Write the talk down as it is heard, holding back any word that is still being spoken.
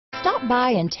Stop by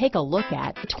and take a look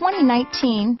at the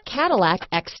 2019 Cadillac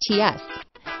XTS.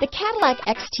 The Cadillac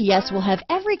XTS will have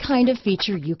every kind of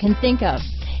feature you can think of.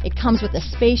 It comes with a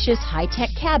spacious, high-tech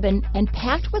cabin and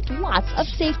packed with lots of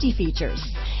safety features.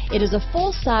 It is a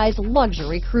full-size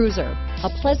luxury cruiser, a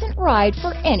pleasant ride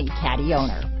for any Caddy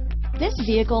owner. This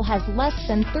vehicle has less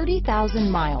than 30,000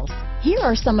 miles. Here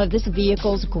are some of this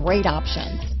vehicle's great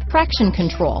options: traction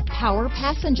control, power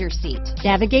passenger seat,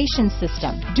 navigation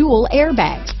system, dual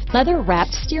airbags,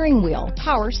 leather-wrapped steering wheel,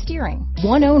 power steering,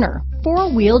 one owner,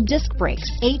 four-wheel disc brakes,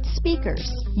 8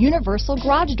 speakers, universal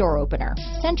garage door opener,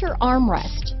 center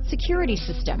armrest, security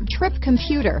system, trip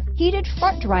computer, heated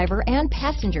front driver and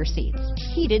passenger seats,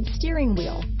 heated steering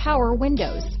wheel, power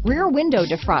windows, rear window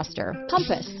defroster,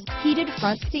 compass, heated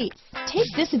front seats.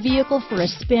 Take this vehicle for a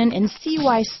spin and see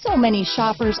why so many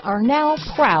shoppers are now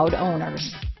proud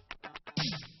owners.